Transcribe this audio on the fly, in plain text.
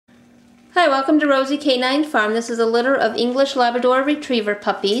Hi, welcome to Rozey Canine Farm. This is a litter of English Labrador Retriever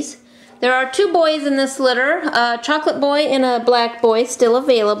puppies. There are two boys in this litter, a chocolate boy and a black boy still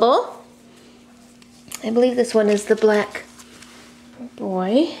available. I believe this one is the black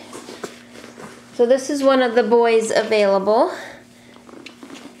boy. So this is one of the boys available.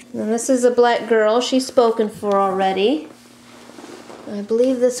 And this is a black girl. She's spoken for already. I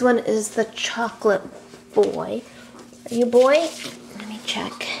believe this one is the chocolate boy. Are you boy? Let me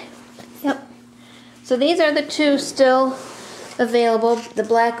check. Yep. So these are the two still available. The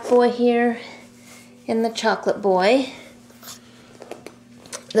black boy here and the chocolate boy.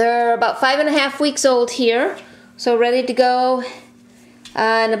 They're about 5.5 weeks old here. So ready to go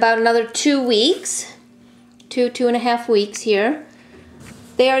in about another 2 weeks. 2.5 weeks here.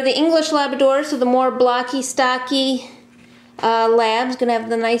 They are the English Labradors, so the more blocky, stocky labs. Gonna have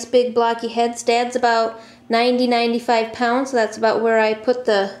the nice big blocky heads. Dad's about 90-95 pounds, so that's about where I put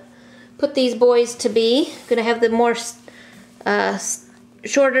these boys to be. Gonna have the more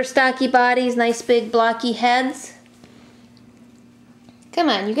shorter, stocky bodies, nice big blocky heads. Come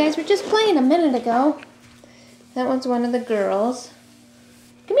on, you guys were just playing a minute ago. That one's one of the girls.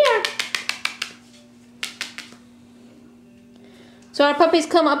 Come here. So our puppies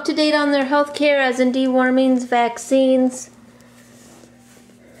come up to date on their health care, as in dewormings, vaccines.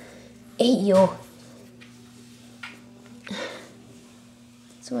 Hey, yo.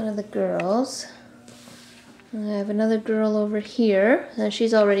 It's one of the girls. I have another girl over here. And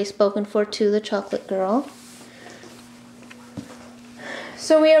she's already spoken for too, the chocolate girl.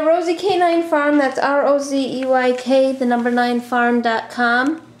 So we have Rozey Canine Farm. That's ROZEYK, the number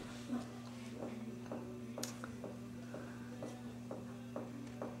 9farm.com.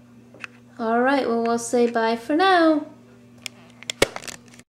 Alright, well, we'll say bye for now.